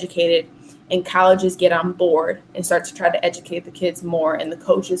more educated and colleges get on board and start to try to educate the kids more and the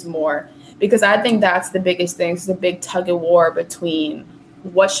coaches more. Because I think that's the biggest thing. It's a big tug of war between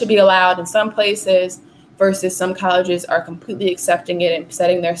what should be allowed in some places versus some colleges are completely accepting it and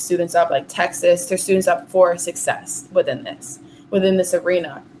setting their students up, like Texas, their students up for success within this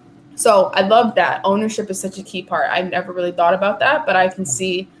arena. So I love that. Ownership is such a key part. I've never really thought about that, but I can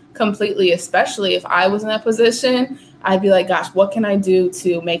see completely, especially if I was in that position, I'd be like, gosh, what can I do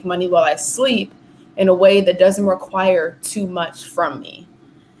to make money while I sleep in a way that doesn't require too much from me?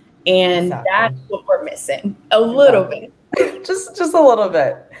 And That's what we're missing a little bit. just a little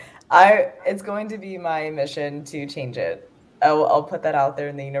bit. It's going to be my mission to change it. I'll put that out there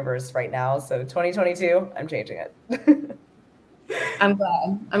in the universe right now. So 2022, I'm changing it. I'm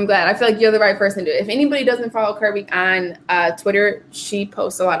glad. I feel like you're the right person to do it. If anybody doesn't follow Kirby on Twitter, she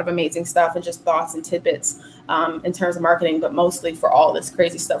posts a lot of amazing stuff and just thoughts and tidbits in terms of marketing, but mostly for all this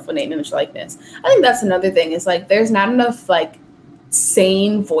crazy stuff with name, image, likeness. I think that's another thing. Is like there's not enough like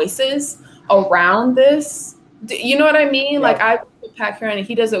sane voices around this. You know what I mean? Yeah. Like I with Pat Karen, and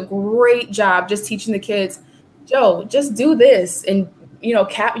he does a great job just teaching the kids, Joe, just do this and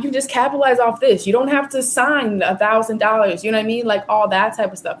you just capitalize off this. You don't have to sign $1,000. You know what I mean? Like all that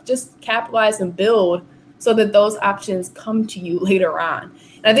type of stuff. Just capitalize and build so that those options come to you later on.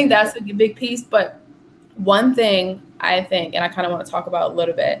 And I think that's a big piece. But one thing I think, and I kind of want to talk about a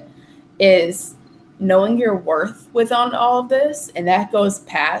little bit, is knowing your worth within all of this. And that goes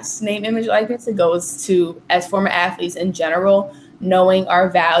past name, image, likeness. It goes to, as former athletes in general, knowing our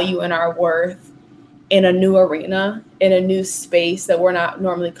value and our worth in a new arena, in a new space that we're not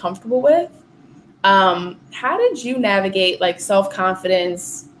normally comfortable with. How did you navigate like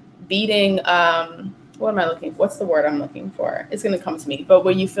self-confidence, beating, what's the word I'm looking for? It's going to come to me, but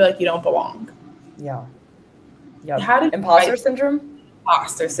where you feel like you don't belong. Yeah. How did imposter syndrome?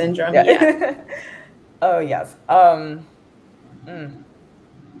 Imposter syndrome. Yeah. Oh, yes. And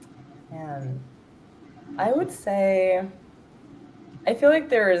I would say, I feel like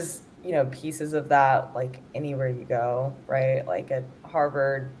there's, pieces of that, like anywhere you go, right? Like at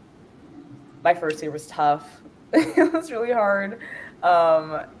Harvard, my first year was tough. It was really hard.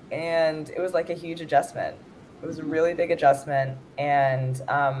 And it was like a huge adjustment. It was a really big adjustment. And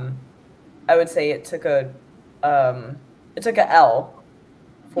I would say it took a L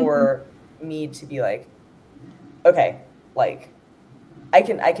for me to be like, okay, like I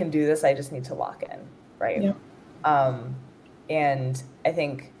can do this. I just need to lock in. Right. Yeah. And I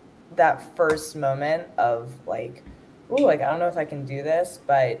think that first moment of like, ooh, like, I don't know if I can do this,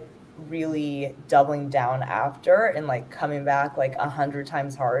 but really doubling down after and like coming back like 100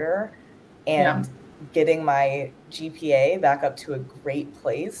 times harder and getting my GPA back up to a great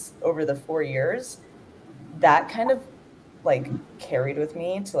place over the 4 years, that kind of like carried with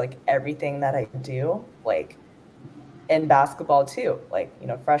me to like everything that I do, like in basketball too. Like,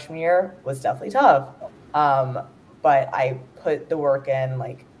 freshman year was definitely tough. But I put the work in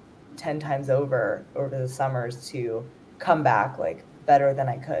like 10 times over the summers to come back like better than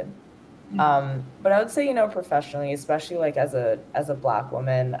I could. But I would say, professionally, especially like as a Black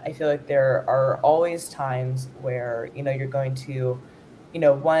woman, I feel like there are always times where, you're going to,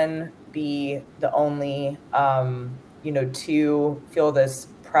 one, be the only, two, feel this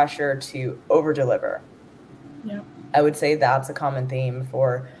pressure to over deliver. Yeah. I would say that's a common theme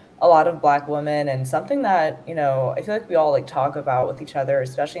for a lot of Black women, and something that, I feel like we all like talk about with each other,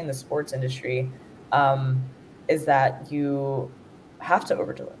 especially in the sports industry, is that you have to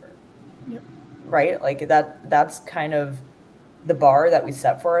over deliver. Yep. Right? Like that's kind of the bar that we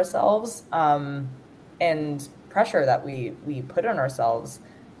set for ourselves, and pressure that we put on ourselves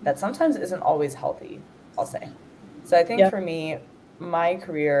that sometimes isn't always healthy, I'll say. So I think for me, my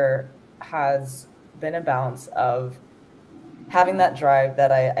career has been a balance of having that drive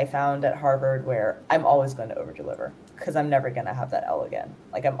that I found at Harvard, where I'm always going to over deliver because I'm never going to have that L again.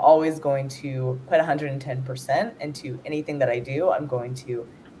 Like I'm always going to put 110% into anything that I do. I'm going to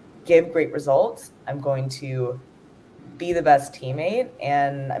give great results. I'm going to be the best teammate,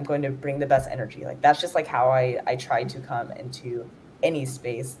 and I'm going to bring the best energy. Like that's just like how I try to come into any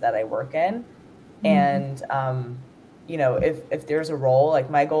space that I work in. And, if there's a role, like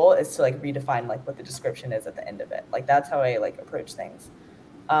my goal is to like redefine like what the description is at the end of it. Like that's how I like approach things.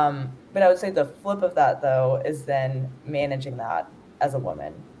 But I would say the flip of that though, is then managing that as a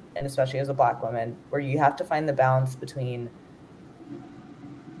woman, and especially as a Black woman, where you have to find the balance between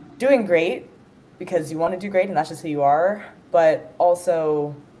doing great because you want to do great and that's just who you are, but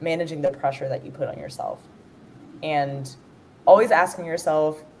also managing the pressure that you put on yourself and always asking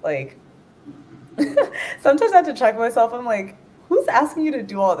yourself, like, sometimes I have to check myself. I'm like, who's asking you to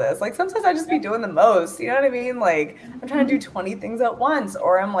do all this? Like, sometimes I just be doing the most, you know what I mean? Like, I'm trying to do 20 things at once,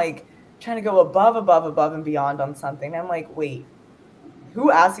 or I'm like trying to go above and beyond on something. I'm like, wait, who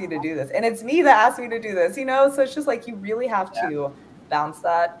asked you to do this? And it's me that asked me to do this, So it's just like, you really have to balance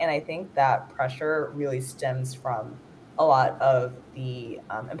that. And I think that pressure really stems from a lot of the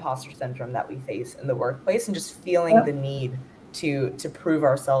imposter syndrome that we face in the workplace, and just feeling the need to prove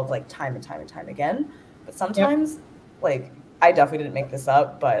ourselves like time and time again. But sometimes like, I definitely didn't make this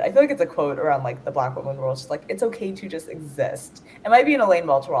up, but I feel like it's a quote around like the Black woman world. It's just like, it's okay to just exist. It might be an Elaine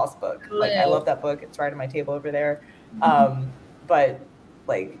Welch Ross book. Like I love that book. It's right on my table over there. But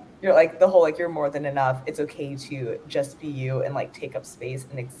like, you're like the whole, like, you're more than enough. It's okay to just be you and like take up space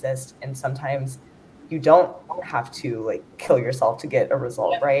and exist. And sometimes you don't have to like kill yourself to get a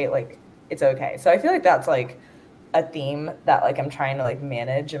result, right? Like it's okay. So I feel like that's like a theme that like I'm trying to like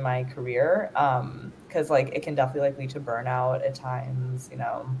manage in my career. Cause like it can definitely like lead to burnout at times,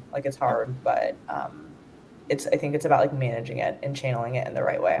 like it's hard, but I think it's about like managing it and channeling it in the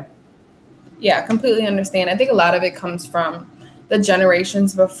right way. Yeah, completely understand. I think a lot of it comes from the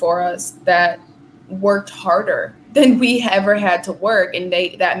generations before us that worked harder than we ever had to work. And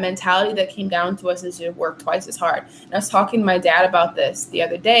that mentality that came down to us is to work twice as hard. And I was talking to my dad about this the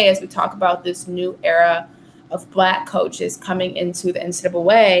other day as we talk about this new era of Black coaches coming into the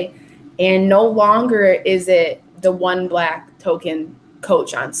NCAA. And no longer is it the one Black token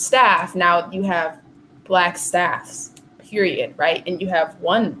coach on staff. Now you have Black staffs, period, right? And you have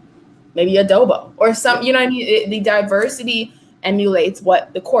one, maybe adobo or some, you know what I mean? The diversity emulates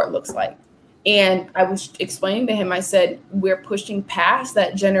what the court looks like. And I was explaining to him, I said, we're pushing past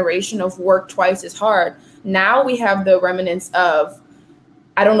that generation of work twice as hard. Now we have the remnants of,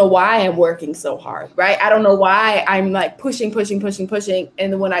 I don't know why I'm working so hard, right? I don't know why I'm like pushing. And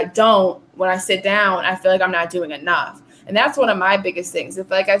then when I sit down, I feel like I'm not doing enough. And that's one of my biggest things.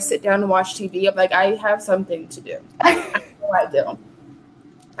 If like I sit down and watch TV, I'm like, I have something to do. I know I do.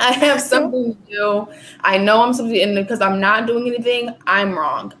 I have something to do. I know I'm something, and because I'm not doing anything, I'm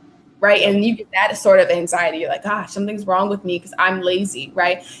wrong. Right. And you get that sort of anxiety. You're like, gosh, something's wrong with me because I'm lazy.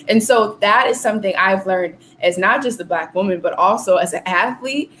 Right. And so that is something I've learned as not just a Black woman, but also as an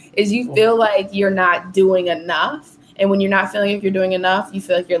athlete, is you feel like you're not doing enough. And when you're not feeling like you're doing enough, you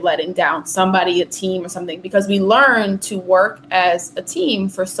feel like you're letting down somebody, a team or something, because we learn to work as a team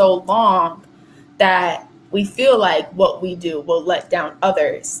for so long that we feel like what we do will let down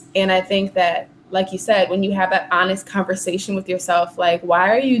others. And I think that, like you said, when you have that honest conversation with yourself, like, why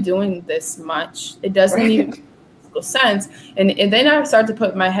are you doing this much? It doesn't even make sense. And then I start to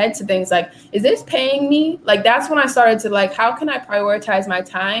put my head to things like, is this paying me? Like, that's when I started to like, how can I prioritize my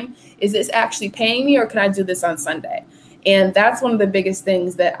time? Is this actually paying me, or can I do this on Sunday? And that's one of the biggest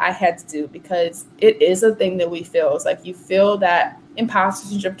things that I had to do, because it is a thing that we feel. It's like you feel that imposter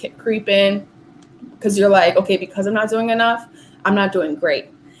syndrome creep in, because you're like, okay, because I'm not doing enough, I'm not doing great.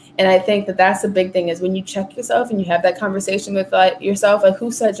 And I think that that's the big thing, is when you check yourself and you have that conversation with yourself, like, who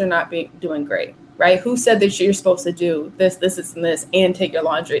said you're not doing great, right? Who said that you're supposed to do this, and this, and take your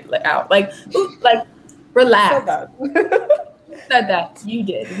laundry out? Like, relax. Said that you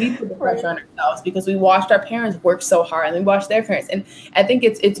did. We put the pressure on ourselves because we watched our parents work so hard, and we watched their parents. And I think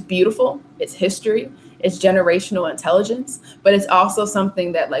it's beautiful. It's history. It's generational intelligence, but it's also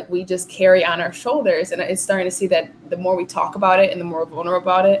something that like we just carry on our shoulders. And it's starting to see that the more we talk about it and the more vulnerable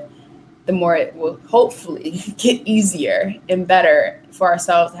about it, the more it will hopefully get easier and better for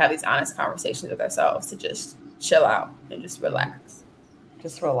ourselves to have these honest conversations with ourselves, to just chill out and just relax.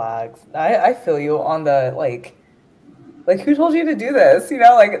 Just relax. I feel you on the like who told you to do this? You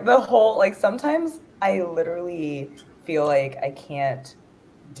know, like the whole, like sometimes I literally feel like I can't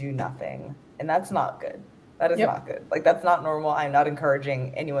do nothing. And that's not good. That is not good. Like, that's not normal. I'm not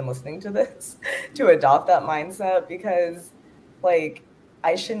encouraging anyone listening to this to adopt that mindset, because like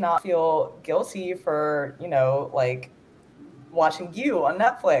I should not feel guilty for, you know, like watching You on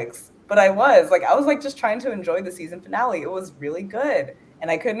Netflix. But I was like just trying to enjoy the season finale. It was really good.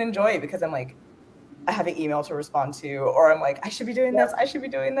 And I couldn't enjoy it because I'm like, I have an email to respond to, or I'm like, I should be doing this. I should be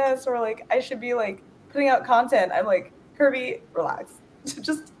doing this. Or like, I should be like putting out content. I'm like, Kirby, relax.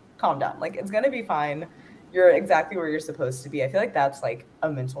 Just calm down. Like, it's going to be fine. You're exactly where you're supposed to be. I feel like that's like a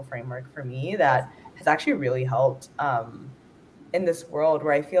mental framework for me that has actually really helped in this world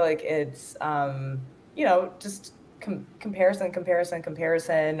where I feel like it's, you know, just comparison,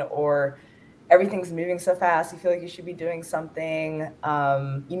 or everything's moving so fast. You feel like you should be doing something.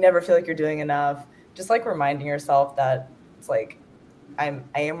 You never feel like you're doing enough. Just like reminding yourself that it's like, I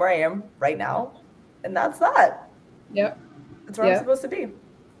am where I am right now. And that's that. Yep. That's where I'm supposed to be.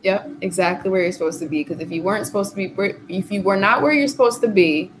 Yep, exactly where you're supposed to be. Because if you weren't supposed to be, if you were not where you're supposed to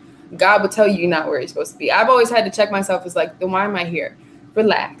be, God would tell you you're not where you're supposed to be. I've always had to check myself as like, then why am I here?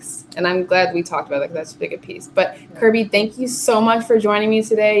 Relax. And I'm glad we talked about that, because that's a big piece. But Kirby, thank you so much for joining me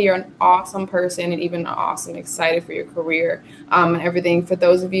today. You're an awesome person, and even awesome, excited for your career and everything. For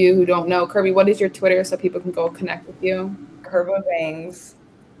those of you who don't know, Kirby, what is your Twitter so people can go connect with you? Kirby Bangs,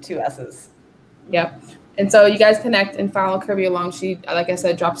 2 S's. Yep. And so you guys connect and follow Kirby along. She, like I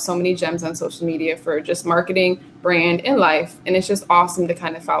said, drops so many gems on social media for just marketing, brand, and life. And it's just awesome to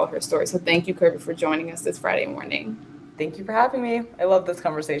kind of follow her story. So thank you, Kirby, for joining us this Friday morning. Thank you for having me. I love this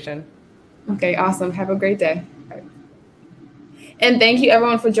conversation. Okay, awesome. Have a great day. Right. And thank you,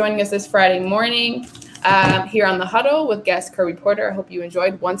 everyone, for joining us this Friday morning here on The Huddle with guest Kirby Porter. I hope you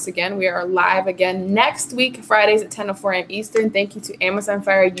enjoyed. Once again, we are live again next week, Fridays at 10:04 a.m. Eastern. Thank you to Amazon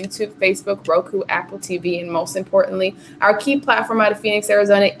Fire, YouTube, Facebook, Roku, Apple TV, and most importantly, our key platform out of Phoenix,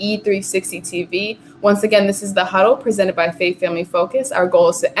 Arizona, E360 TV. Once again, this is The Huddle presented by Faith Family Focus. Our goal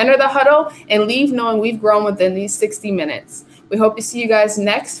is to enter the huddle and leave knowing we've grown within these 60 minutes. We hope to see you guys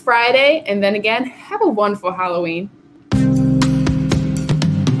next Friday. And then again, have a wonderful Halloween.